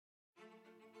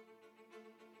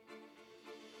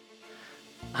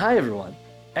Hi, everyone,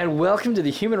 and welcome to the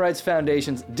Human Rights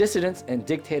Foundation's Dissidents and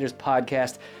Dictators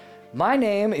podcast. My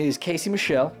name is Casey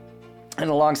Michelle, and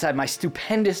alongside my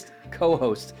stupendous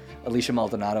co-host, Alicia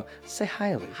Maldonado. Say hi,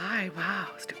 Alicia. Hi, wow,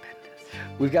 stupendous.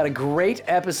 We've got a great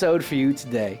episode for you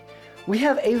today. We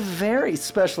have a very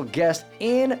special guest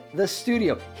in the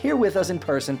studio, here with us in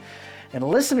person, and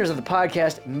listeners of the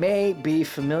podcast may be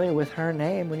familiar with her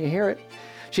name when you hear it.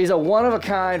 She's a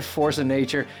one-of-a-kind force of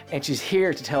nature, and she's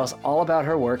here to tell us all about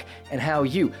her work and how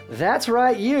you, that's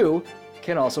right, you,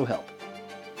 can also help.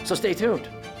 So stay tuned.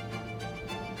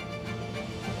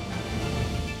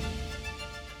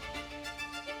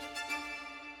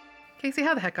 Casey,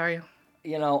 how the heck are you?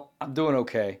 You know, I'm doing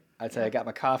okay. I'd say I got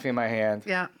my coffee in my hand.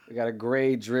 Yeah. We got a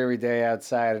gray, dreary day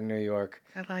outside in New York.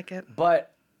 I like it.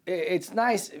 But it's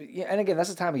nice. And again, that's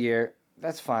the time of year.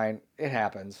 That's fine. It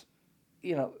happens.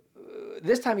 You know,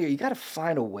 this time of year, you got to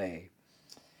find a way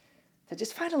to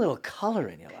just find a little color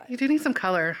in your life. You do need some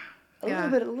color. A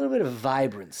little bit of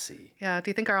vibrancy. Yeah. Do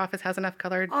you think our office has enough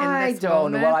color in I this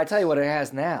don't moment? know. Well, I tell you what it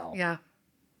has now. Yeah.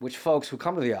 Which folks who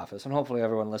come to the office, and hopefully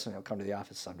everyone listening will come to the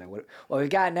office someday. What we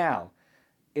got now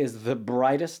is the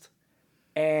brightest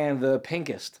and the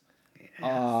pinkest.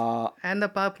 Yes. And the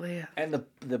bubbliest. And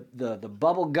the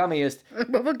bubble gummiest.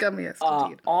 Bubble gummiest,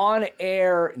 indeed.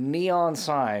 On-air neon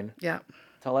sign. Yeah.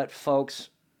 To let folks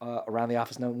around the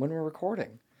office know when we're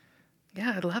recording.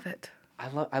 Yeah, I love it.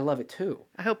 I love it too.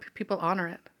 I hope people honor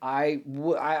it. I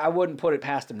wouldn't put it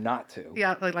past them not to.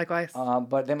 Yeah, likewise.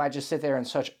 But they might just sit there in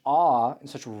such awe and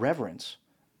such reverence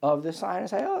of this sign and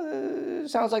say, oh, it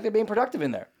sounds like they're being productive in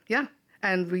there. Yeah,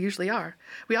 and we usually are.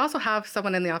 We also have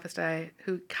someone in the office today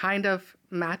who kind of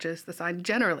matches the sign,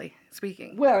 generally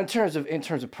speaking. Well, in terms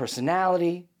of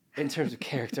personality, in terms of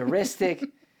characteristic.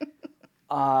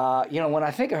 When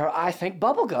I think of her, I think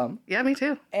bubblegum. Yeah, me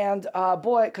too. And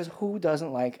boy, because who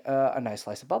doesn't like a nice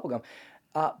slice of bubblegum?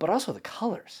 But also the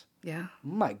colors. Yeah.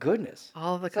 My goodness.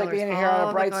 All of the it's colors. Like being here on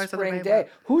a bright spring day.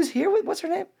 Who's here with, what's her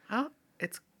name? Oh,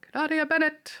 it's Claudia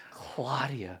Bennett.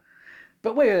 Claudia.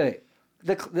 But wait.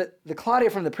 The Claudia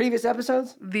from the previous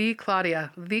episodes? The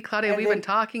Claudia we've been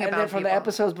talking about. And then from the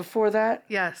episodes before that?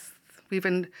 Yes. We've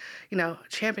been,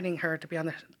 championing her to be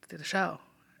on the show.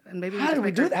 And maybe how did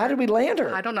we do that? How did we land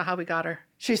her? I don't know how we got her.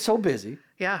 She's so busy.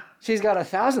 Yeah. She's got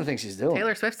 1,000 things she's doing.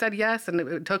 Taylor Swift said yes, and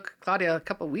it took Claudia a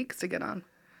couple weeks to get on.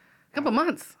 A couple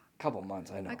months. Couple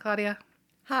months, I know. Hi, Claudia.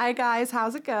 Hi, guys.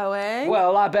 How's it going? Well,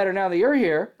 a lot better now that you're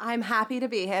here. I'm happy to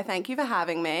be here. Thank you for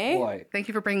having me. Boy. Thank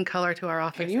you for bringing color to our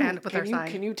office and with our sign.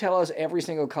 Can you tell us every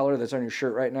single color that's on your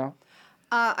shirt right now?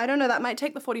 I don't know. That might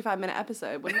take the 45-minute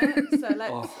episode, wouldn't it? So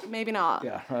let's maybe not.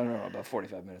 Yeah, I don't know, about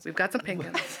 45 minutes. We've got some pink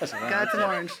in. We've got some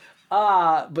orange.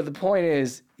 But the point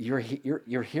is, you're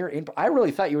here in. I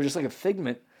really thought you were just like a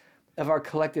figment of our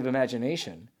collective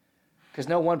imagination, because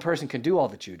no one person can do all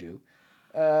that you do,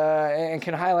 and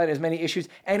can highlight as many issues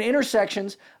and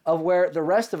intersections of where the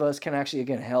rest of us can actually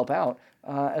again help out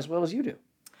as well as you do.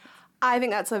 I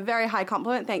think that's a very high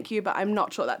compliment. Thank you, but I'm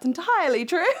not sure that's entirely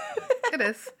true. It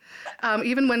is.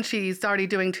 Even when she's already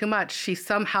doing too much, she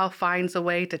somehow finds a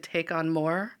way to take on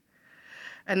more.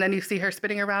 And then you see her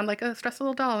spinning around like a stressed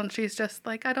little doll, and she's just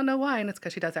like, I don't know why, and it's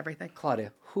because she does everything.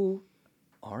 Claudia, who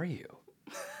are you?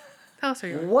 Tell us who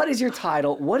you are. What is your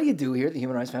title? What do you do here at the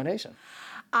Human Rights Foundation?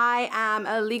 I am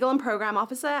a legal and program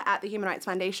officer at the Human Rights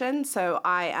Foundation. So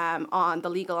I am on the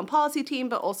legal and policy team,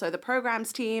 but also the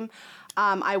programs team.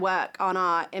 I work on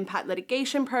our impact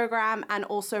litigation program and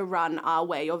also run our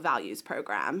Wear Your Values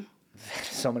program.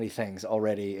 So many things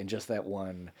already in just that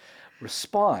one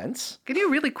response. Can you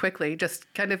really quickly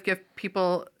just kind of give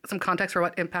people some context for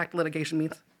what impact litigation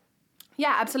means?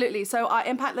 Yeah, absolutely. So our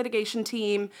impact litigation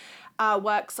team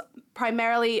works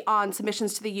primarily on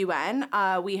submissions to the UN.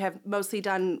 We have mostly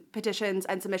done petitions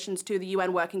and submissions to the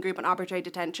UN Working Group on Arbitrary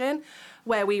Detention,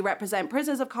 where we represent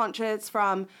prisoners of conscience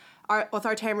from our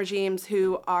authoritarian regimes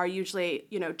who are usually,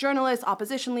 journalists,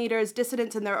 opposition leaders,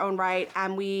 dissidents in their own right,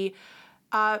 and we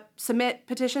submit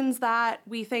petitions that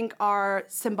we think are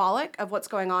symbolic of what's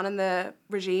going on in the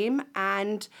regime,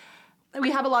 and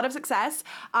we have a lot of success.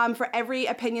 For every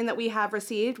opinion that we have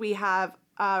received, we have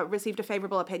received a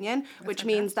favorable opinion, which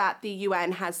means that the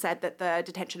UN has said that the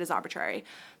detention is arbitrary.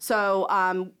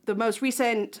 So the most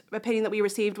recent opinion that we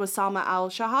received was Salma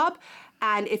al-Shahab,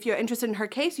 and if you're interested in her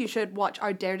case, you should watch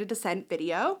our Dare to Dissent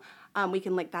video. We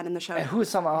can link that in the show. And who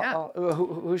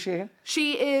is she again?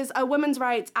 She is a women's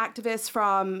rights activist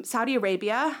from Saudi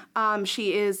Arabia.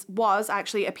 She was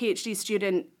actually a PhD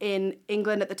student in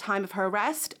England at the time of her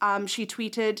arrest. She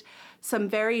tweeted some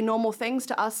very normal things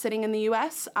to us sitting in the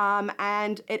US,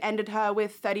 and it ended her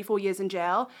with 34 years in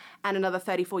jail and another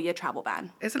 34-year travel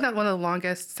ban. Isn't that one of the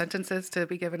longest sentences to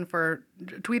be given for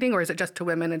tweeting, or is it just to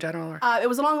women in general? Or? It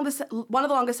was one of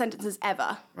the longest sentences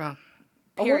ever. Wow.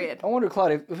 Period. I wonder,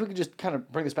 Claudia, if we could just kind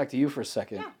of bring this back to you for a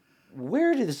second. Yeah.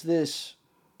 Where does this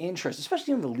interest,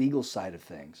 especially on the legal side of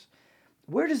things,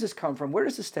 where does this come from? Where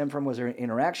does this stem from? Was there an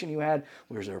interaction you had?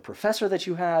 Was there a professor that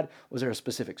you had? Was there a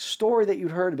specific story that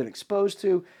you'd heard, been exposed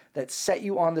to, that set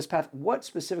you on this path? What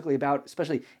specifically about,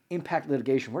 especially impact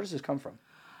litigation, where does this come from?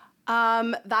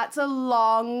 That's a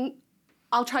long...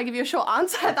 I'll try to give you a short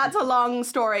answer. That's a long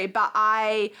story, but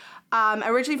I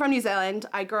originally from New Zealand.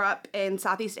 I grew up in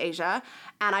Southeast Asia,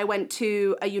 and I went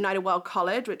to a United World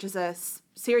College, which is a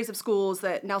series of schools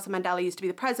that Nelson Mandela used to be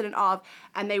the president of,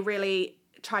 and they really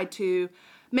tried to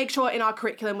make sure in our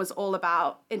curriculum was all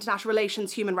about international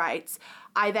relations, human rights.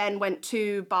 I then went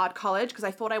to Bard College because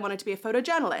I thought I wanted to be a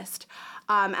photojournalist,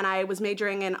 and I was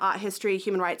majoring in art history,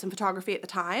 human rights, and photography at the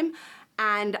time.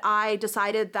 And I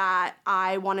decided that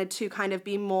I wanted to kind of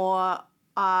be more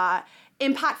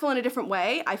impactful in a different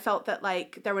way. I felt that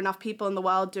like there were enough people in the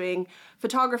world doing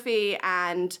photography,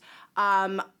 and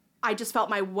I just felt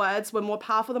my words were more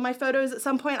powerful than my photos at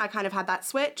some point. I kind of had that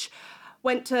switch.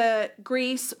 Went to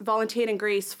Greece, volunteered in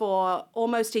Greece for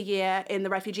almost a year in the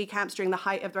refugee camps during the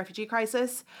height of the refugee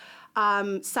crisis.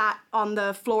 Sat on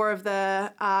the floor of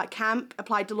the camp,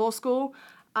 applied to law school.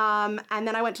 And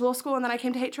then I went to law school, and then I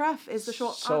came to HRF, is the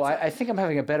short So answer. I think I'm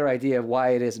having a better idea of why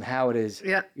it is and how it is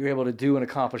Yeah. you're able to do and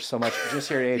accomplish so much just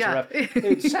here at Yeah. HRF.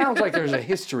 It sounds like there's a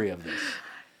history of this.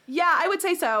 Yeah, I would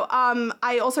say so.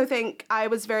 I also think I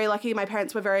was very lucky. My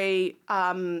parents were very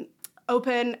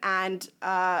open and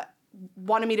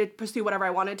wanted me to pursue whatever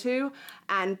I wanted to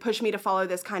and pushed me to follow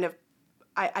this kind of,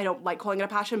 I don't like calling it a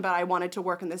passion, but I wanted to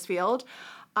work in this field.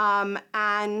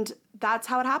 And that's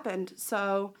how it happened.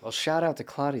 So Well, shout out to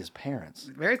Claudia's parents.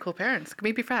 Very cool parents. Can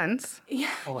we be friends?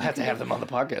 We'll have to have them on the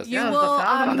podcast. you Yeah, will let's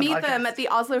have them on the meet them podcast. at the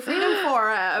Oslo Freedom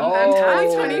Forum Oh.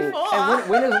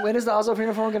 2024. And when is the Oslo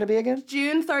Freedom Forum going to be again?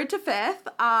 June 3rd to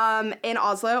 5th in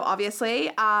Oslo,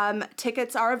 obviously.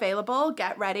 Tickets are available.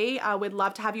 Get ready. We'd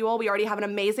love to have you all. We already have an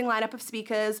amazing lineup of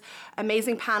speakers,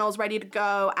 amazing panels ready to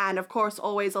go, and of course,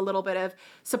 always a little bit of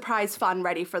surprise fun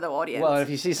ready for the audience. Well, if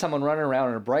you see someone running around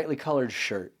in a brightly colored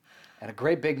shirt and a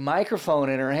great big microphone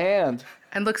in her hand,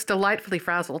 And looks delightfully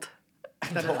frazzled.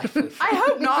 I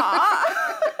hope not.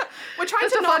 We're trying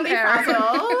Just to a not fun be pair.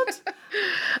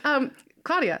 frazzled.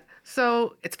 Claudia,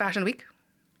 so it's Fashion Week,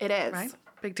 It is. right?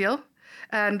 Big deal.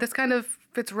 And this kind of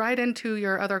fits right into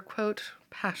your other quote,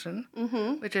 passion,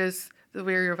 which is the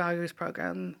We're Your Values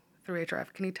program through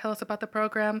HRF. Can you tell us about the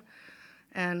program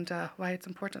and why it's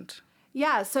important?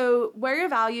 Yeah, so Wear Your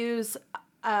Values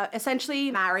essentially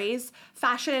marries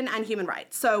fashion and human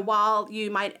rights. So while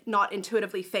you might not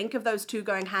intuitively think of those two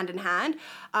going hand in hand,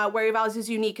 Wear Your Values is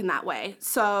unique in that way.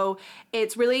 So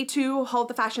it's really to hold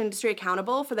the fashion industry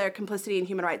accountable for their complicity in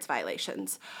human rights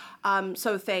violations.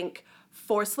 So think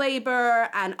forced labor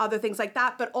and other things like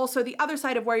that, but also the other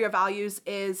side of Wear Your Values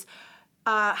is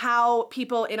how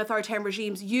people in authoritarian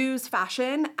regimes use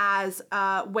fashion as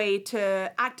a way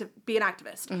to be an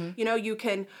activist. You know, you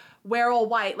can wear all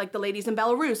white like the ladies in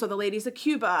Belarus or the ladies of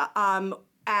Cuba,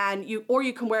 and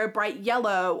you can wear bright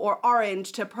yellow or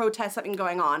orange to protest something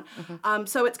going on.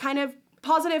 So it's kind of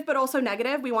positive but also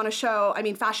negative. We want to show, I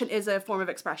mean, fashion is a form of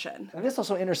expression. and this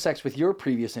also intersects with your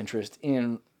previous interest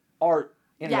in art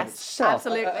in and of Yes, itself.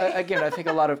 absolutely. Again, I think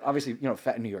a lot of, obviously, you know,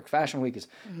 New York Fashion Week is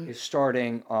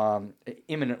starting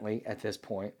imminently at this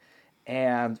point.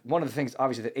 And one of the things,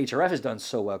 obviously, that HRF has done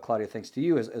so well, Claudia, thanks to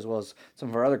you, as well as some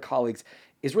of our other colleagues,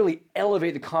 is really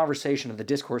elevate the conversation of the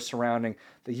discourse surrounding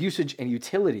the usage and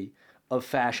utility of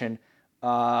fashion,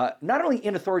 not only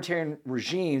in authoritarian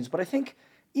regimes, but I think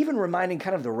even reminding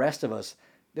kind of the rest of us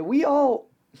that we all,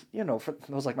 you know, for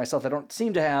those like myself that don't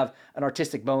seem to have an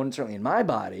artistic bone, certainly in my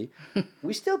body,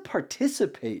 we still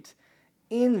participate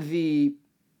in the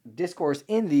discourse,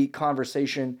 in the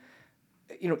conversation,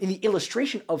 you know, in the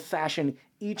illustration of fashion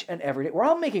each and every day. We're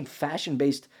all making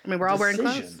fashion-based we're all wearing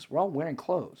clothes. decisions. We're all wearing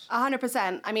clothes.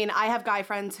 100%. I mean, I have guy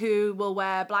friends who will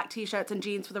wear black t-shirts and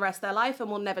jeans for the rest of their life and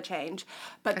will never change.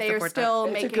 But they are support that. still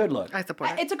It's making... a good look. I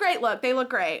support it. It's a great look. They look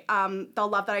great. They'll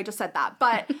love that I just said that.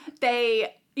 But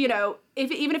they you know,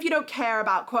 even if you don't care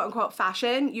about quote unquote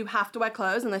fashion, you have to wear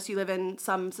clothes unless you live in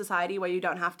some society where you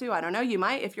don't have to. I don't know, you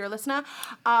might if you're a listener.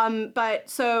 But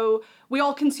so we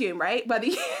all consume, right? Whether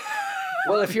you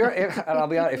Well, and I'll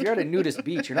be honest, if you're at a nudist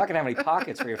beach, you're not going to have any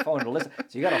pockets for your phone to listen.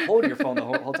 So you got to hold your phone the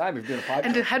whole time if you're doing a podcast.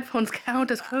 And do headphones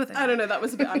count as clothing? I don't know, that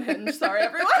was a bit unhinged. Sorry,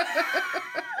 everyone.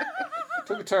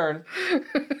 Took a turn.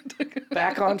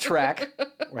 Back on track.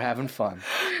 We're having fun.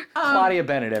 Claudia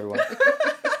Bennett, everyone.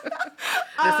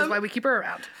 This is why we keep her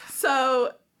around.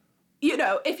 So, you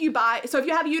know, if you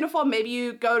have a uniform, maybe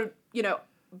you go, you know,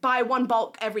 buy one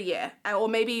bulk every year. Or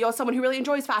maybe you're someone who really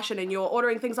enjoys fashion and you're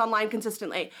ordering things online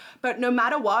consistently. But no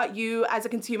matter what, you as a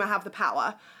consumer have the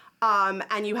power.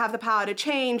 And you have the power to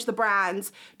change the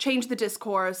brands, change the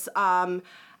discourse. And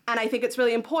I think it's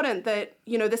really important that,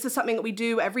 you know, this is something that we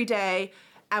do every day.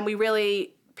 And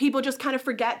people just kind of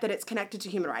forget that it's connected to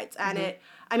human rights. And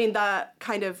the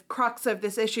kind of crux of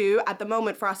this issue at the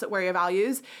moment for us at Wear Your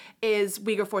Values is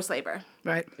Uyghur forced labor.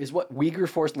 Right. Is what, Uyghur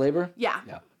forced labor? Yeah.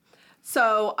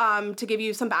 So to give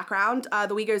you some background,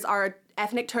 the Uyghurs are an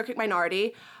ethnic Turkic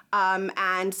minority.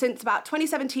 And since about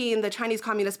 2017, the Chinese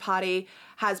Communist Party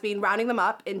has been rounding them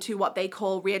up into what they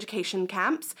call re-education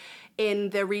camps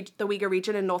in the Uyghur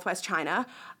region in northwest China.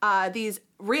 These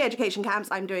re-education camps,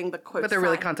 I'm doing the quote. But they're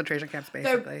really concentration camps,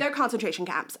 basically. They're concentration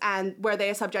camps, and where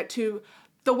they are subject to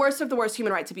the worst of the worst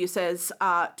human rights abuses,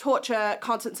 torture,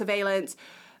 constant surveillance,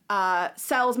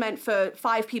 cells meant for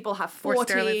 5 people have 40. Forced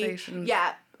sterilization.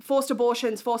 Yeah, forced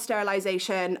abortions, forced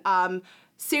sterilization.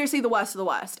 Seriously, the worst of the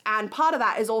worst. And part of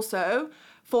that is also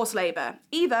forced labor,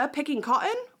 either picking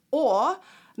cotton or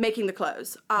making the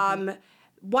clothes.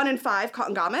 1 in 5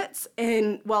 cotton garments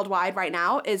worldwide right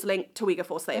now is linked to Uyghur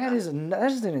forced labor. That is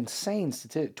an insane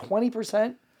statistic.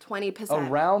 20%? 20%.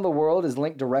 Around the world is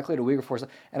linked directly to Uyghur forced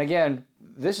labor. And again,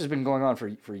 this has been going on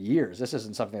for years. This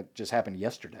isn't something that just happened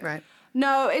yesterday. Right.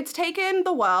 No, it's taken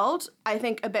the world, I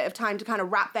think, a bit of time to kind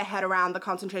of wrap their head around the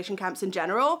concentration camps in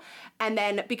general. And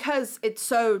then because it's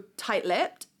so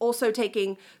tight-lipped, also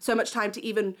taking so much time to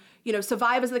even, you know,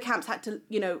 survivors of the camps had to,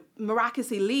 you know,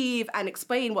 miraculously leave and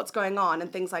explain what's going on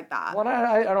and things like that. Well,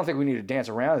 I don't think we need to dance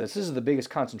around this. This is the biggest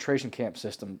concentration camp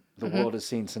system the world has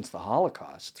seen since the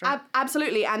Holocaust.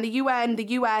 Absolutely. And the UN, the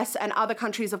US, and other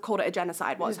countries have called it a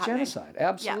genocide. What's happening? Genocide,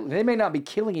 absolutely. Yeah. They may not be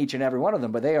killing each and every one of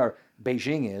them, but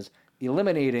Beijing is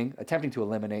attempting to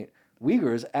eliminate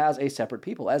Uyghurs as a separate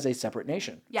people, as a separate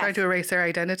nation. Yes. Trying to erase their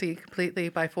identity completely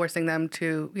by forcing them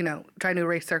to, you know, trying to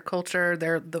erase their culture,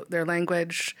 their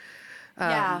language,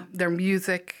 their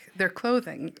music, their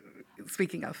clothing,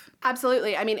 speaking of.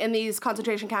 Absolutely. I mean, in these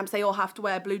concentration camps, they all have to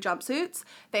wear blue jumpsuits.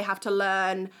 They have to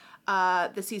learn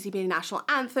the CCP national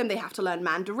anthem. They have to learn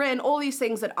Mandarin, all these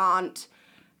things that aren't,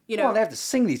 you know. Well, they have to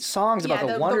sing these songs about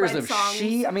the wonders red of songs.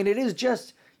 Xi. I mean, it is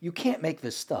just, you can't make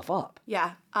this stuff up.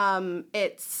 Yeah,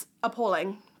 it's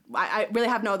appalling. I really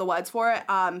have no other words for it.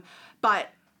 But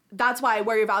that's why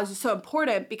Wear Your Values is so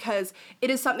important, because it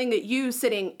is something that you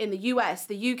sitting in the US,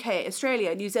 the UK,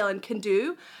 Australia, New Zealand can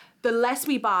do. The less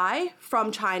we buy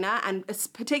from China, and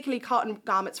particularly cotton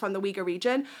garments from the Uyghur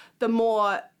region, the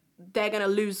more they're going to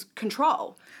lose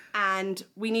control. And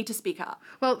we need to speak up.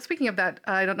 Well, speaking of that,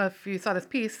 I don't know if you saw this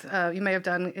piece you may have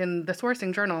done in the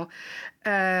Sourcing Journal.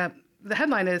 The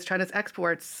headline is China's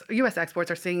exports, U.S.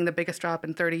 exports are seeing the biggest drop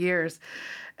in 30 years.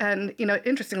 And, you know,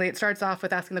 interestingly, it starts off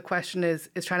with asking the question, is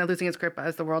China losing its grip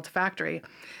as the world's factory?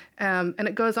 And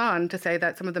it goes on to say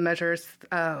that some of the measures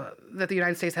that the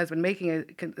United States has been making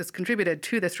has contributed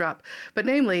to this drop, but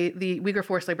namely the Uyghur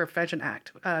Forced Labor Prevention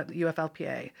Act, the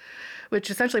UFLPA,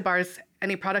 which essentially bars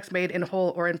any products made in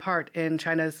whole or in part in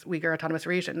China's Uyghur Autonomous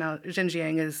Region. Now,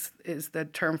 Xinjiang is the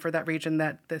term for that region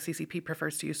that the CCP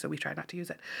prefers to use, so we try not to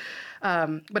use it.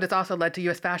 But it's also led to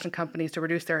U.S. fashion companies to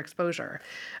reduce their exposure.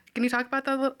 Can you talk about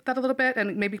that a little bit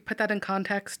and maybe put that in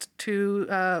context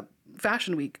to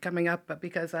Fashion Week coming up,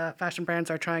 because fashion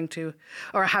brands are trying to,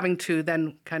 or having to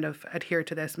then kind of adhere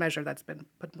to this measure that's been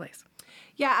put in place?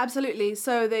 Yeah, absolutely.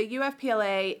 So the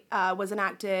UFLPA was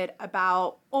enacted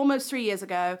about almost 3 years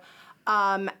ago.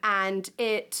 And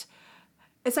it's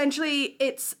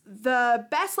the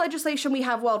best legislation we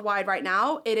have worldwide right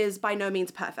now. It is by no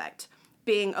means perfect.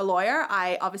 Being a lawyer,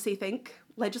 I obviously think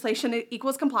legislation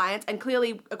equals compliance. And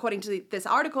clearly, according to this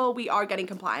article, we are getting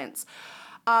compliance.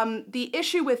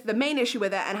 The main issue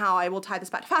with it, and how I will tie this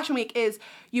back to Fashion Week, is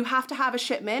you have to have a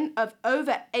shipment of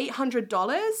over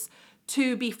 $800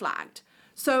 to be flagged.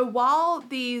 So while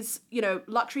these,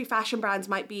 luxury fashion brands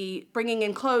might be bringing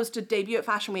in clothes to debut at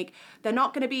Fashion Week, they're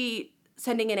not going to be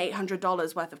sending in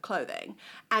 $800 worth of clothing.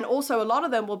 And also a lot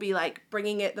of them will be like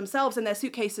bringing it themselves in their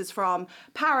suitcases from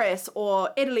Paris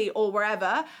or Italy or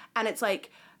wherever. And it's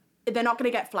like, they're not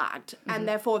going to get flagged. And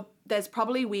therefore there's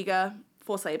probably Uyghur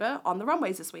forced labor on the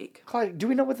runways this week. Claudia, do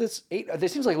we know what this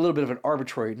this seems like a little bit of an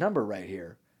arbitrary number right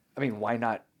here. I mean, why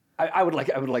not? I would like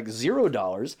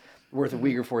 $0 worth of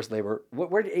Uyghur forced labor.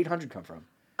 Where did 800 come from?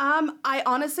 I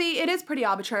honestly, it is pretty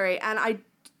arbitrary, and I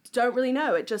don't really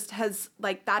know. It just has,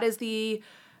 like, that is the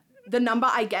number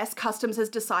I guess customs has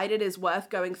decided is worth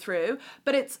going through.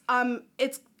 But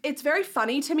it's very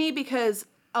funny to me because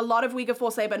a lot of Uyghur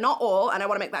forced labor, not all, and I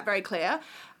want to make that very clear,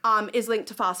 is linked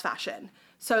to fast fashion.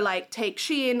 So like take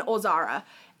Shein or Zara.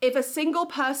 If a single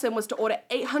person was to order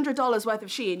 $800 worth of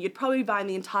Shein, you'd probably be buying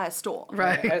the entire store.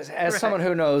 Right. As someone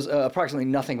who knows approximately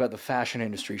nothing about the fashion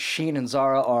industry, Shein and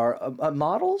Zara are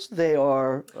models. They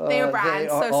are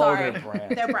brands. They're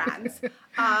brands. They're brands.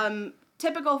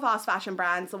 Typical fast fashion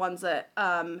brands, the ones that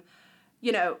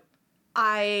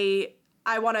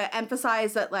I want to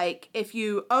emphasize that, like, if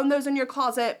you own those in your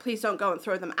closet, please don't go and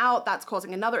throw them out. That's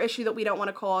causing another issue that we don't want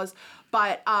to cause.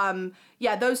 But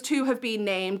yeah, those two have been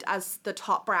named as the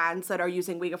top brands that are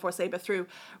using Uyghur forced labor through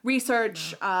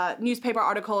research, newspaper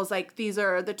articles. Like, these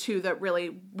are the two that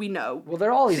really we know. Well,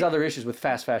 there are all these other issues with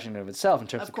fast fashion in of itself, in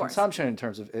terms of course. consumption, in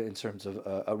terms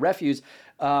of refuse.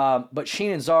 But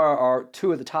Shein and Zara are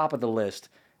two at the top of the list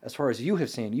as far as you have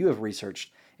seen, you have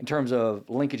researched in terms of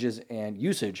linkages and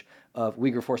usage of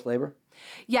Uyghur forced labor.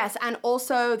 Yes, and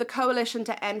also the Coalition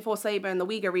to End Forced Labor in the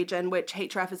Uyghur region, which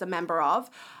HRF is a member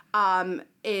of,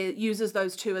 it uses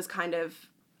those two as kind of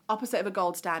opposite of a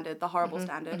gold standard, the horrible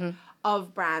standard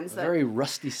of brands. That, very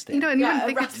rusty standard. And you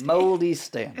think it's moldy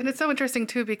standard. And it's so interesting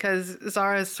too because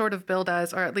Zara is sort of billed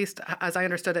as, or at least as I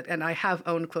understood it, and I have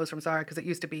owned clothes from Zara because it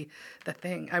used to be the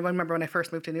thing. I remember when I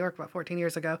first moved to New York about 14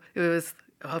 years ago, it was,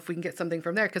 oh, if we can get something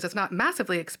from there, because it's not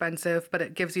massively expensive, but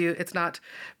it gives you, it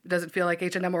doesn't feel like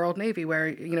H&M or Old Navy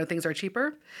where, things are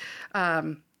cheaper.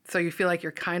 So you feel like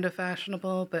you're kind of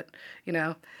fashionable, but,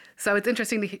 so it's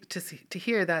interesting to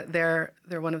hear that they're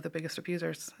one of the biggest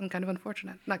abusers, and kind of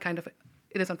unfortunate. Not kind of,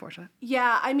 it is unfortunate.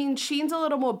 Yeah, I mean, Shein's a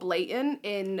little more blatant.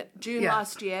 In June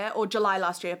last year, or July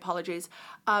last year, apologies,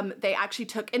 they actually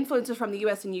took influencers from the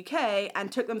US and UK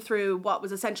and took them through what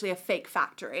was essentially a fake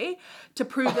factory to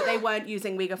prove that they weren't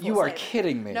using Uyghur forced labor. You are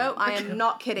kidding me. No, I am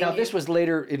not kidding Now, you. this was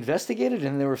later investigated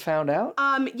and they were found out?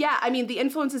 Yeah, I mean, the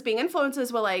influencers being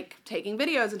influencers were like taking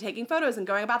videos and taking photos and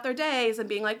going about their days and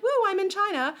being like, woo, I'm in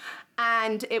China.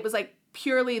 And it was like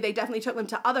purely, they definitely took them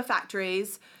to other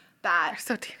factories that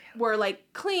were like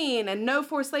clean and no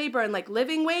forced labor and like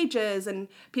living wages and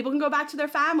people can go back to their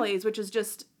families, which is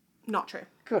just not true.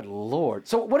 Good Lord.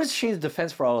 So what has Shein's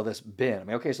defense for all of this been? I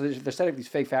mean, okay, so they're setting up these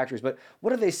fake factories, but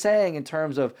what are they saying in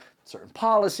terms of certain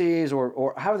policies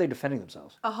or how are they defending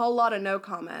themselves? A whole lot of no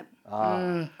comment.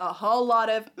 A whole lot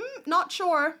of not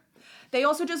sure. They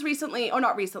also just recently, or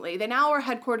not recently, they now are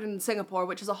headquartered in Singapore,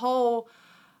 which is a whole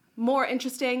more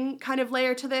interesting kind of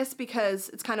layer to this because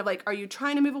it's kind of like, are you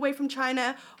trying to move away from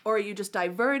China or are you just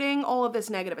diverting all of this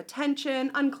negative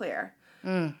attention? Unclear.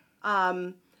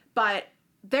 But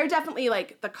they're definitely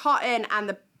like the cotton and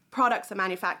the products are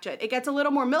manufactured. It gets a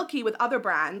little more milky with other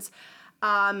brands.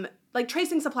 Like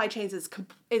tracing supply chains is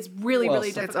really,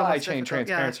 really difficult. Supply chain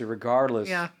transparency,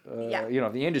 regardless, of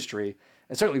the industry.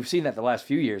 And certainly we've seen that the last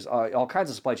few years, all kinds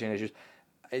of supply chain issues.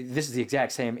 This is the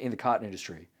exact same in the cotton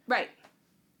industry. Right.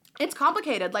 It's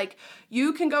complicated. Like,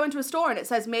 you can go into a store and it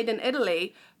says made in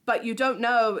Italy, but you don't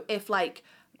know if, like,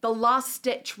 the last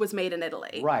stitch was made in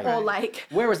Italy. Right. Or, like...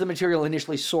 where was the material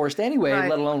initially sourced anyway,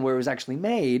 let alone where it was actually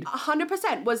made?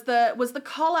 100%. Was the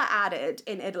collar added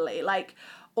in Italy? Like,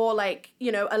 or, like,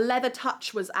 a leather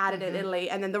touch was added in Italy,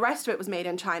 and then the rest of it was made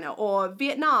in China, or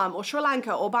Vietnam, or Sri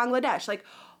Lanka, or Bangladesh. Like,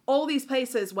 all these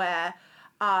places where,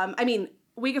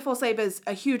 Uyghur forced labor is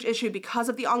a huge issue because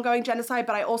of the ongoing genocide,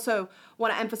 but I also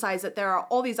want to emphasize that there are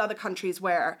all these other countries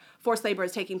where forced labor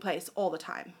is taking place all the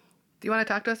time. Do you want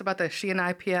to talk to us about the Shein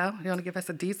IPO? You want to give us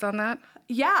a deets on that?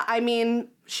 Yeah, I mean,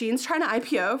 Shein's trying to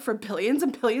IPO for billions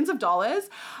and billions of dollars.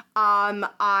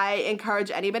 I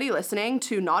encourage anybody listening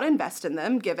to not invest in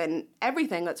them, given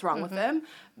everything that's wrong with them,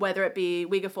 whether it be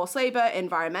Uyghur forced labor,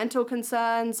 environmental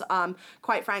concerns.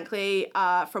 Quite frankly,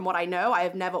 from what I know, I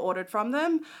have never ordered from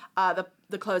them.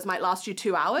 The clothes might last you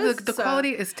 2 hours. The quality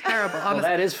is terrible. Well,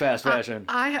 that is fast fashion.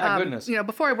 My goodness.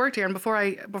 Before I worked here and before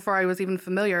I was even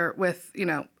familiar with,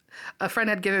 a friend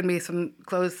had given me some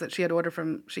clothes that she had ordered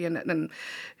from Shein, and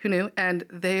who knew, and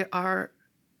they are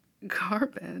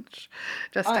garbage.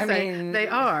 Just to I say mean, they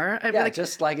are. I mean, Yeah, like,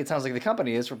 just like it sounds like the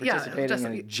company is for participating just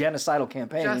in a genocidal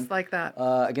campaign just like that.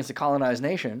 against a colonized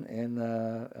nation in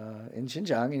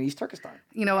Xinjiang in East Turkestan.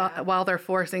 While they're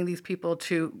forcing these people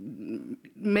to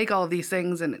make all of these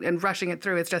things and rushing it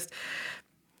through, it's just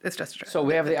So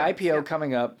we have the IPO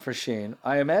coming up for Shein.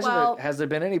 I imagine has there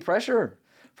been any pressure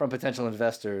from potential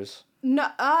investors? No,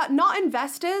 not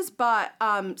investors, but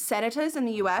senators in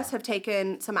the U.S. have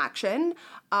taken some action,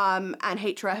 and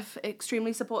HRF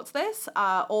extremely supports this,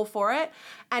 all for it.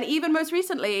 And even most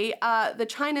recently, the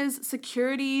China's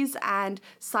Securities and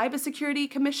Cybersecurity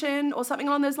Commission or something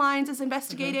along those lines is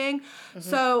investigating. Mm-hmm.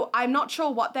 So I'm not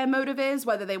sure what their motive is,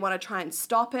 whether they want to try and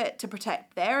stop it to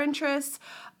protect their interests.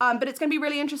 But it's going to be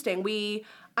really interesting.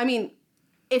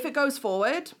 If it goes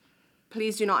forward,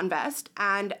 please do not invest.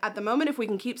 And at the moment, if we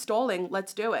can keep stalling,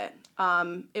 let's do it.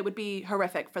 It would be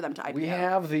horrific for them to IPO. We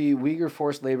have the Uyghur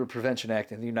Forced Labor Prevention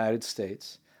Act in the United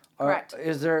States. Correct.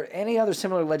 Is there any other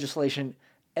similar legislation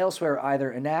elsewhere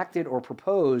either enacted or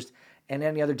proposed in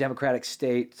any other democratic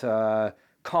state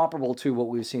comparable to what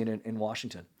we've seen in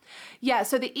Washington? Yeah,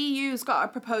 so the EU's got a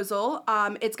proposal.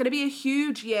 It's going to be a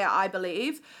huge year, I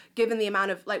believe, given the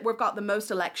amount of, we've got the most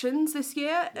elections this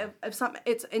year.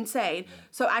 It's insane. Yeah.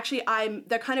 So actually,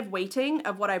 they're kind of waiting,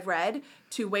 of what I've read,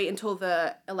 to wait until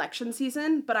the election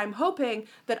season. But I'm hoping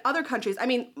that other countries,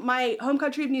 my home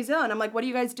country of New Zealand, I'm like, what are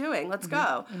you guys doing? Let's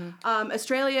go. Mm-hmm.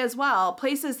 Australia as well.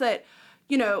 Places that,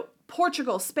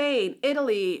 Portugal, Spain,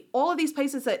 Italy, all of these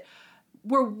places that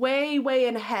we're way, way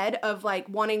ahead of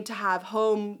wanting to have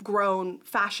homegrown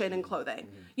fashion and clothing.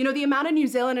 Mm-hmm. The amount of New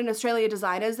Zealand and Australia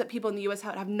designers that people in the US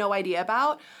have no idea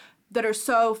about that are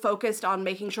so focused on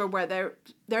making sure where they're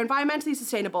environmentally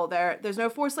sustainable, there's no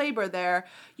forced labor, they're,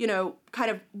 kind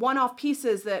of one-off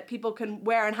pieces that people can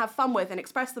wear and have fun with and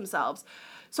express themselves.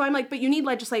 So I'm like, but you need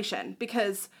legislation,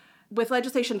 because with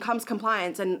legislation comes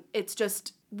compliance, and it's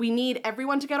just, we need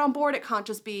everyone to get on board. It can't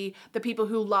just be the people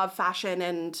who love fashion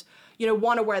and,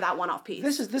 want to wear that one-off piece.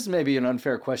 This is maybe an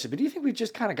unfair question, but do you think we've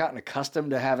just kind of gotten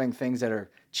accustomed to having things that are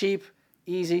cheap,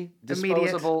 easy,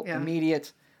 disposable,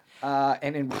 immediate,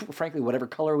 and in, frankly, whatever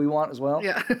color we want as well?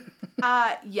 Yeah.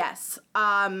 Yes.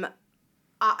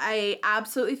 I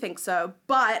absolutely think so.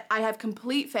 But I have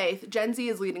complete faith. Gen Z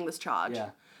is leading this charge. Yeah.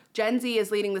 Gen Z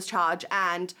is leading this charge.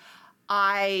 And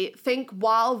I think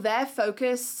while their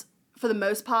focus, for the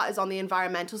most part, is on the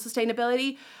environmental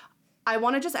sustainability, I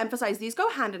want to just emphasize these go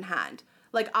hand in hand.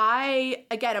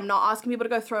 I'm not asking people to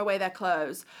go throw away their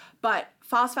clothes, but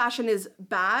fast fashion is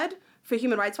bad for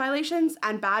human rights violations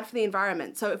and bad for the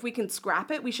environment. So if we can scrap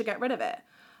it, we should get rid of it.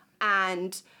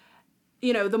 And,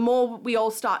 the more we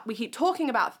keep talking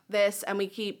about this and we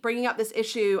keep bringing up this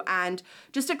issue and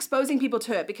just exposing people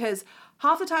to it, because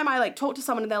half the time I talk to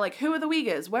someone and they're like, who are the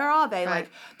Uyghurs? Where are they? Right.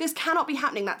 This cannot be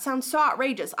happening. That sounds so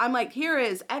outrageous. I'm like, here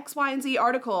is X, Y, and Z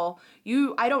article.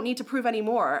 I don't need to prove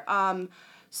anymore.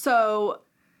 So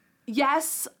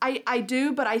yes, I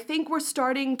do, but I think we're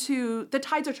the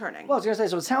tides are turning. Well, I was going to say,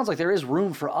 so it sounds like there is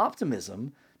room for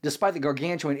optimism, despite the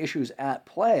gargantuan issues at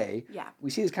play. Yeah.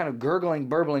 We see this kind of gurgling,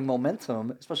 burbling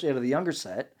momentum, especially out of the younger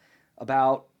set,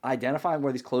 about identifying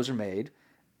where these clothes are made.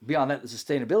 Beyond that, the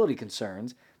sustainability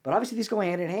concerns. But obviously these go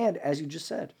hand in hand, as you just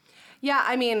said.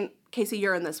 Yeah, Casey,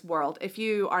 you're in this world. If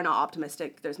you are not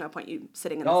optimistic, there's no point you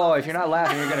sitting in this office. If you're not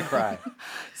laughing, you're going to cry.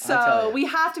 So we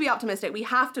have to be optimistic. We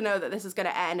have to know that this is going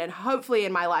to end, and hopefully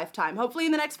in my lifetime, hopefully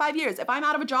in the next 5 years. If I'm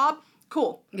out of a job,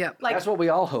 cool. Yeah. That's what we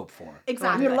all hope for.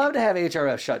 Exactly. We'd love to have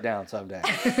HRF shut down someday.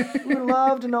 We would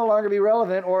love to no longer be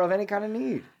relevant or of any kind of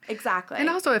need. Exactly. And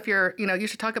also, if you're, you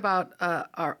should talk about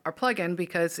our plugin,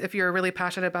 because if you're really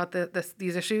passionate about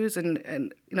these issues,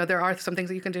 and there are some things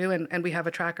that you can do, and we have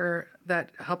a tracker that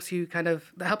helps you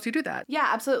do that. Yeah,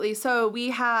 absolutely. So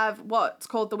we have what's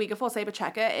called the Uyghur Forced Labor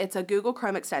Checker. It's a Google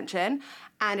Chrome extension,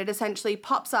 and it essentially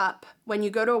pops up when you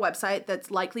go to a website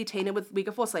that's likely tainted with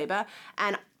Uyghur Forced Labor,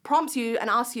 and prompts you and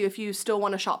asks you if you still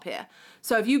want to shop here.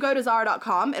 So if you go to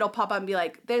Zara.com, it'll pop up and be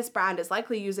like, this brand is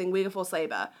likely using Uyghur Forced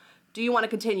Labor. Do you want to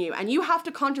continue? And you have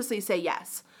to consciously say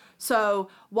yes. So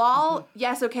while,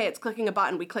 yes, okay, it's clicking a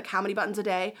button, we click how many buttons a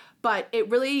day, but it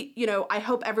really, I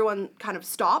hope everyone kind of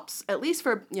stops, at least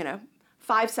for,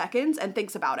 5 seconds, and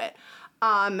thinks about it.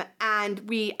 And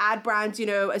we add brands,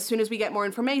 as soon as we get more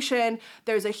information.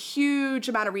 There's a huge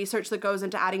amount of research that goes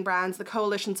into adding brands. The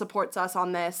coalition supports us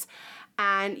on this.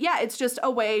 And yeah, it's just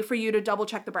a way for you to double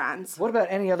check the brands. What about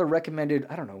any other recommended,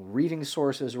 reading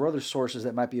sources or other sources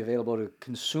that might be available to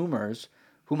consumers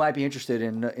who might be interested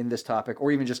in this topic,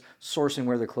 or even just sourcing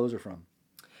where their clothes are from?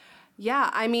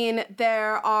 Yeah,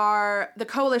 the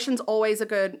coalition's always a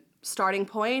good starting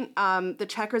point. The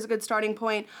checker is a good starting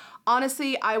point.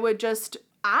 Honestly, I would just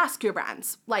ask your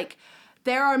brands. Like,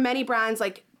 there are many brands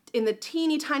like in the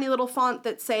teeny tiny little font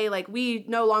that say like, we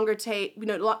no longer take,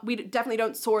 we definitely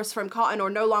don't source from cotton, or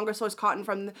no longer source cotton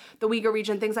from the Uyghur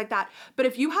region, things like that. But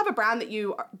if you have a brand that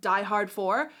you die hard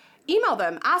for, email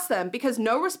them, ask them, because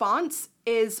no response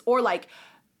is, or like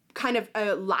kind of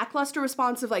a lackluster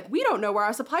response of like, we don't know where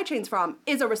our supply chain's from,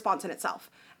 is a response in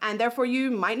itself. And therefore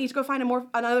you might need to go find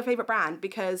another favorite brand,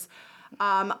 because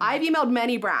I've emailed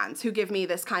many brands who give me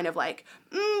this kind of like,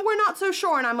 we're not so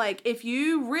sure. And I'm like, if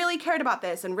you really cared about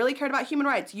this and really cared about human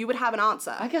rights, you would have an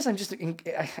answer. I guess I'm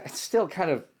still kind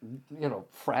of,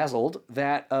 frazzled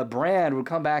that a brand would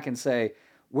come back and say,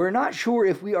 we're not sure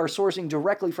if we are sourcing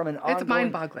directly from an ongoing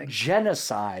mind-boggling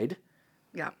genocide.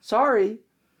 Yeah. Sorry,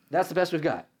 that's the best we've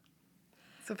got.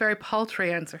 It's a very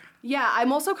paltry answer. Yeah,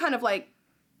 I'm also kind of like,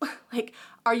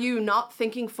 are you not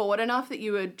thinking forward enough that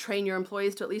you would train your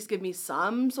employees to at least give me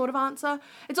some sort of answer?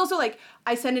 It's also like,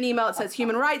 I send an email that says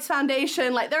Human Rights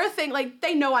Foundation, like they're a thing, like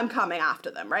they know I'm coming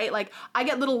after them, right? Like I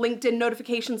get little LinkedIn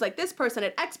notifications like, this person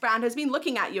at X brand has been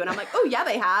looking at you. And I'm like, oh yeah,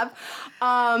 they have.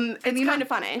 It's kind of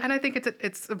funny. And I think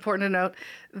it's important to note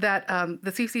that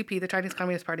the CCP, the Chinese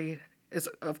Communist Party, is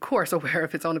of course aware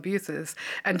of its own abuses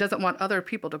and doesn't want other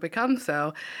people to become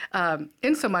so,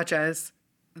 in so much as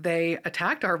they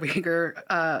attacked our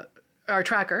Uyghur, our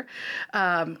tracker.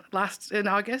 Last in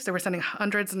August, they were sending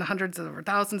hundreds and hundreds or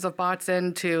thousands of bots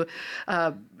in to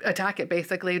attack it,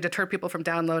 basically, deter people from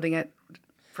downloading it,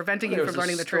 preventing you from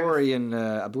learning the truth. Story in,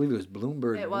 I believe it was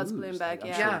Bloomberg. It was News. Bloomberg,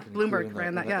 yeah. Yeah, Bloomberg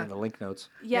ran that, in the link notes.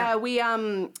 Yeah, we,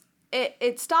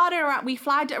 it started around, we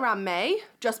flagged it around May,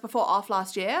 just before off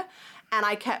last year. And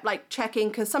I kept like checking,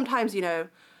 because sometimes,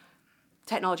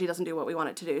 technology doesn't do what we want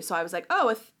it to do. So I was like, oh,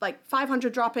 with like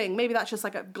 500 dropping, maybe that's just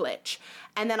like a glitch.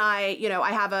 And then I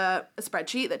have a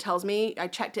spreadsheet that tells me, I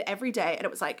checked it every day, and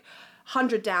it was like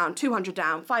 100 down, 200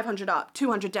 down, 500 up,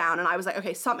 200 down. And I was like,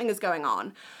 okay, something is going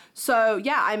on. So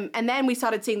yeah, and then we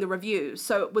started seeing the reviews.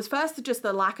 So it was first just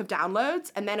the lack of downloads,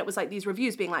 and then it was like these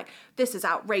reviews being like, this is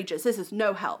outrageous, this is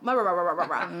no help, and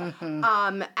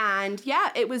yeah,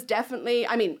 it was definitely,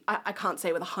 I can't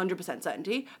say with 100%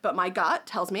 certainty, but my gut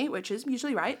tells me, which is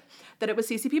usually right, that it was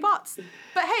CCP bots.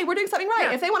 But hey, we're doing something right.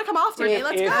 Yeah. If they want to come after me,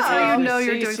 let's go. That's how you know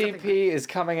you're doing something CCP is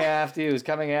coming after you,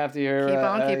 your keep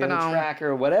on keeping on.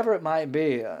 tracker, whatever it might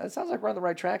be. It sounds like we're on the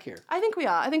right track here. I think we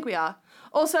are.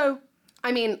 Also,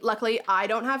 luckily, I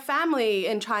don't have family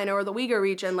in China or the Uyghur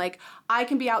region. Like, I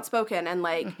can be outspoken, and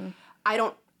like, I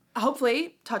don't,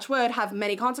 hopefully, touch wood, have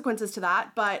many consequences to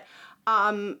that. But,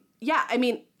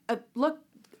 look,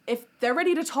 if they're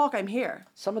ready to talk, I'm here.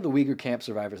 Some of the Uyghur camp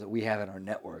survivors that we have in our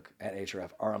network at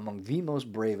HRF are among the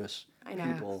most bravest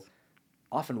people,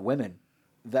 often women,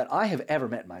 that I have ever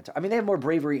met in my time. They have more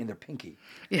bravery in their pinky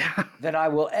than I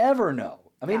will ever know.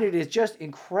 It is just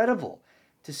incredible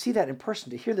to see that in person,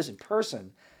 to hear this in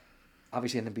person,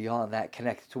 obviously, and then beyond that,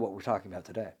 connect to what we're talking about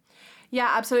today.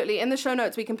 Yeah, absolutely. In the show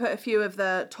notes, we can put a few of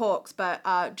the talks, but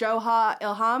Johar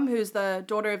Ilham, who's the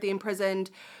daughter of the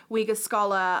imprisoned Uyghur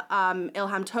scholar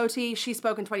Ilham Tohti, she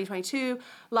spoke in 2022.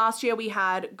 Last year, we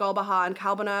had Golbahar and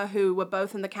Kalbana, who were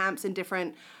both in the camps in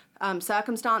different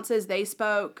circumstances. They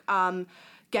spoke.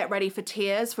 Get ready for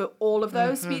tears for all of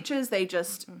those speeches. They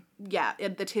just,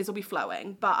 the tears will be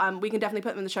flowing. But we can definitely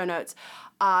put them in the show notes.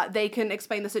 They can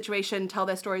explain the situation, tell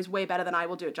their stories way better than I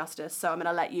will do it justice. So I'm going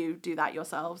to let you do that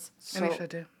yourselves. And you should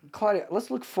do. Claudia, let's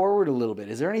look forward a little bit.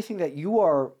 Is there anything that you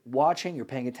are watching, you're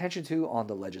paying attention to on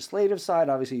the legislative side?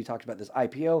 Obviously, you talked about this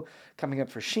IPO coming up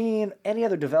for Shein. Any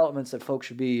other developments that folks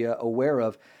should be aware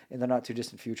of in the not too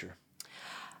distant future?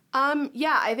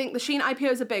 I think the Shein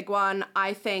IPO is a big one.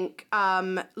 I think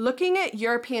looking at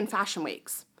European fashion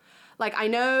weeks. Like, I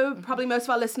know probably most of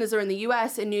our listeners are in the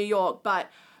US, in New York, but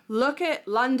look at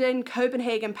London,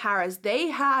 Copenhagen, Paris.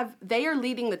 They are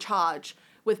leading the charge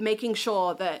with making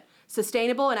sure that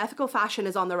sustainable and ethical fashion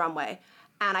is on the runway.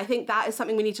 And I think that is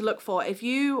something we need to look for. If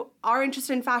you are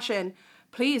interested in fashion,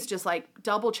 please just like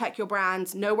double check your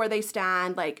brands, know where they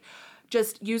stand, like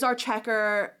just use our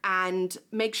checker and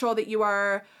make sure that you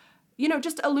are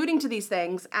just alluding to these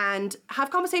things, and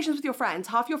have conversations with your friends.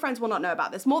 Half your friends will not know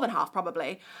about this, more than half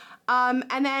probably.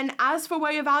 And then as for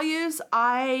warrior values,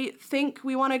 I think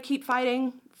we want to keep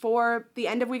fighting for the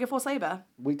end of Uyghur forced labor.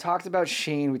 We talked about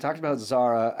Shein, we talked about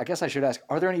Zara. I guess I should ask,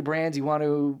 are there any brands you want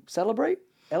to celebrate,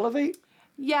 elevate?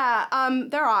 Yeah,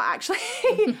 there are actually.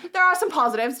 There are some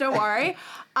positives, don't worry.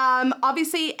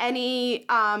 Obviously, any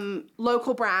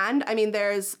local brand.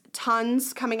 There's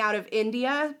tons coming out of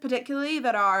India, particularly,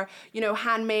 that are,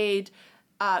 handmade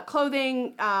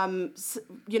clothing,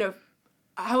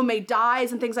 homemade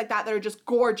dyes and things like that are just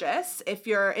gorgeous if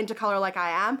you're into color like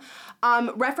I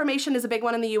am. Reformation is a big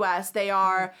one in the US.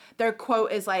 Their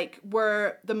quote is like,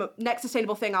 we're the next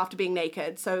sustainable thing after being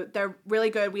naked. So they're really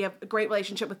good. We have a great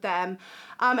relationship with them.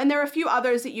 And there are a few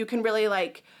others that you can really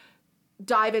like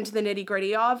dive into the nitty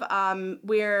gritty of.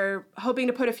 We're hoping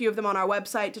to put a few of them on our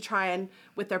website to try and,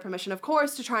 with their permission, of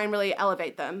course, to try and really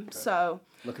elevate them. Okay. So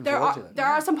there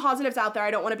are some positives out there.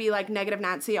 I don't want to be like negative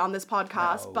Nancy on this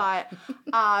podcast, but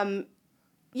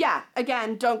yeah,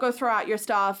 again, don't go throw out your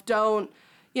stuff. Don't,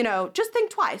 just think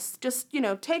twice. Just,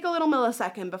 take a little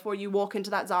millisecond before you walk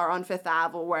into that Zara on Fifth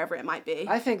Ave or wherever it might be.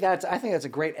 I think that's a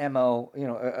great MO,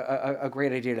 a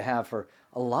great idea to have for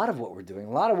a lot of what we're doing, a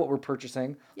lot of what we're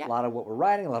purchasing, a lot of what we're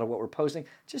writing, a lot of what we're posting.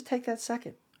 Just take that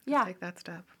second. Yeah. Take that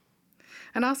step.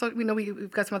 And also,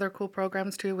 we've got some other cool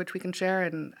programs too, which we can share,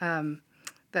 and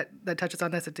that touches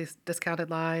on this at Discounted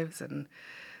Lives, and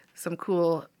some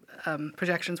cool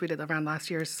projections we did around last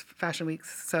year's Fashion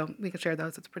Weeks. So we can share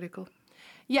those. It's pretty cool.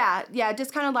 Yeah.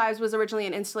 Discounted Lives was originally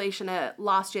an installation at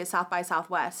last year's South by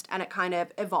Southwest, and it kind of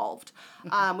evolved.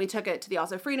 Mm-hmm. We took it to the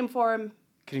Oslo Freedom Forum.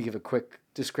 Can you give a quick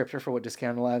descriptor for what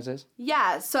Discounted Lives is?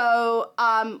 Yeah, so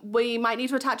we might need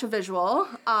to attach a visual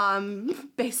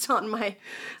based on my...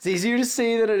 It's easier to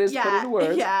see than it is to put into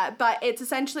words. Yeah, but it's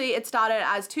essentially, it started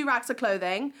as 2 racks of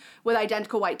clothing with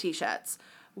identical white T-shirts.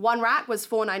 One rack is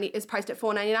priced at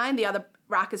 $4.99. The other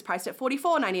rack is priced at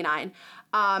 $44.99.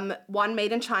 One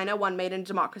made in China, one made in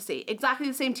Democracy. Exactly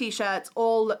the same T-shirts,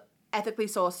 all ethically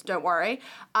sourced, don't worry.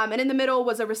 And in the middle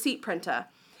was a receipt printer.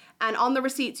 And on the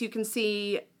receipts, you can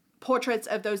see portraits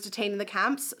of those detained in the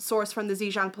camps, sourced from the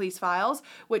Xinjiang police files,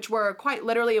 which were quite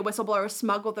literally a whistleblower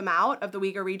smuggled them out of the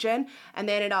Uyghur region, and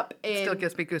they ended up in... It still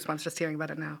gives me goosebumps just hearing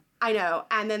about it now. I know.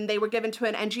 And then they were given to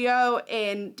an NGO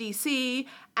in DC,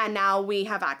 and now we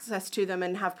have access to them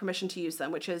and have permission to use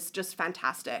them, which is just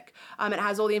fantastic. It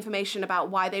has all the information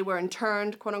about why they were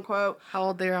interned, quote unquote. How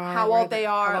old they are. How old they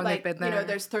are. How long like, they've been there.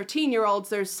 There's 13-year-olds,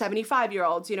 there's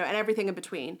 75-year-olds, and everything in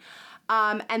between.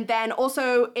 And then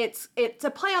also it's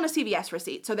a play on a CVS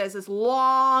receipt. So there's this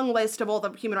long list of all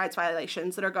the human rights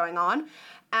violations that are going on.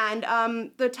 And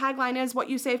the tagline is, what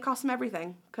you save costs them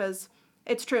everything, because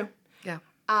it's true. Yeah.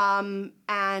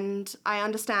 And I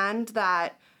understand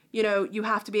that, you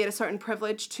have to be at a certain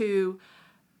privilege to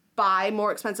buy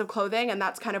more expensive clothing. And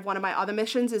that's kind of one of my other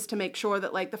missions, is to make sure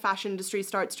that like the fashion industry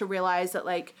starts to realize that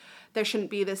like there shouldn't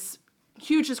be this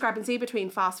huge discrepancy between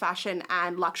fast fashion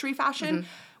and luxury fashion. Mm-hmm.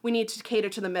 We need to cater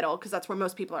to the middle, because that's where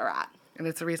most people are at. And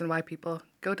it's the reason why people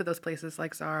go to those places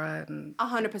like Zara and...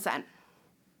 100%.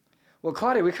 Well,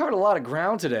 Claudia, we covered a lot of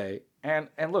ground today. And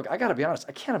look, I got to be honest,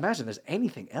 I can't imagine there's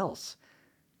anything else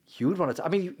you would want to... I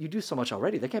mean, you do so much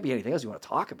already. There can't be anything else you want to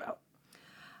talk about.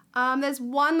 There's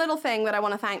one little thing that I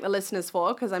want to thank the listeners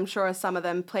for, because I'm sure some of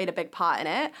them played a big part in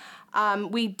it.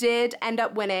 We did end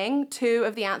up winning 2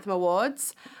 of the Anthem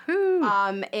Awards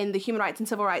in the Human Rights and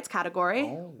Civil Rights category.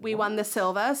 Oh, we won the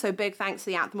silver, so big thanks to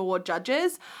the Anthem Award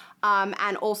judges.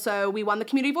 And also we won the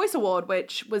Community Voice Award,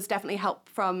 which was definitely help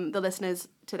from the listeners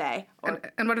today.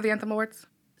 And what are the Anthem Awards?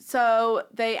 So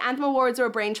the Anthem Awards are a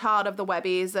brainchild of the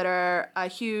Webbies that are a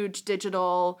huge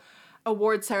digital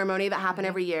award ceremony that happen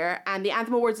every year, and the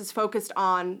Anthem Awards is focused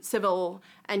on civil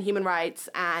and human rights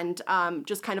and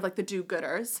just kind of like the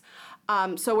do-gooders.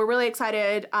 So we're really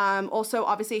excited. Also,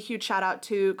 obviously, a huge shout out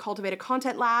to Cultivated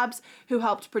Content Labs, who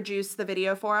helped produce the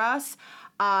video for us.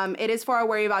 It is for our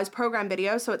Wear Your Values program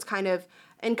video, so it's kind of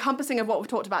encompassing of what we've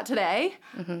talked about today.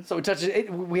 Mm-hmm. So it touches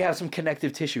it, we have some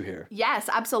connective tissue here. Yes,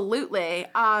 absolutely.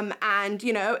 And,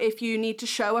 if you need to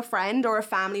show a friend or a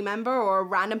family member or a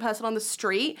random person on the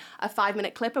street a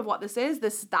 5-minute clip of what this is,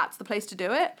 that's the place to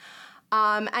do it.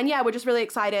 And yeah, we're just really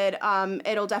excited.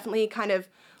 It'll definitely kind of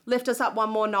lift us up one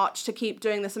more notch to keep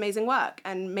doing this amazing work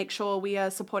and make sure we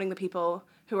are supporting the people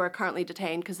who are currently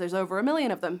detained, because there's over 1 million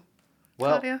of them.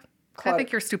 Well, Claudia, I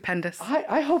think you're stupendous.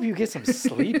 I hope you get some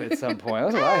sleep at some point.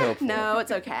 That's what I hope for. No,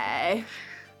 it's okay.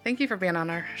 Thank you for being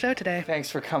on our show today. Thanks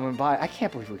for coming by. I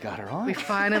can't believe we got her on. We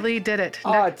finally did it.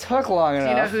 It took long enough. Do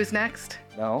you know who's next?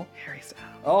 No. Harry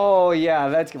Styles. Oh, yeah,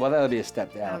 that'll be a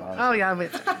step down, honestly. Oh, yeah.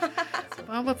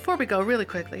 Well, before we go, really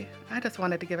quickly, I just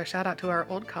wanted to give a shout out to our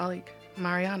old colleague,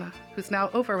 Mariana, who's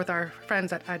now over with our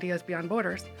friends at Ideas Beyond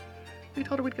Borders. We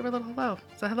told her we'd give her a little hello.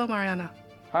 So hello, Mariana.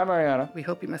 Hi, Mariana. We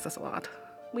hope you miss us a lot.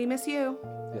 We miss you.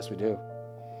 Yes, we do.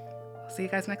 See you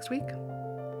guys next week.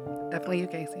 Definitely you,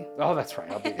 Casey. Oh, that's right.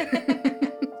 I'll be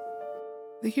there.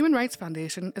 The Human Rights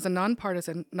Foundation is a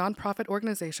nonpartisan, nonprofit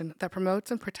organization that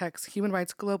promotes and protects human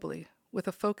rights globally, with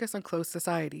a focus on closed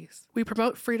societies. We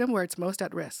promote freedom where it's most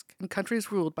at risk, in countries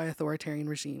ruled by authoritarian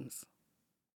regimes.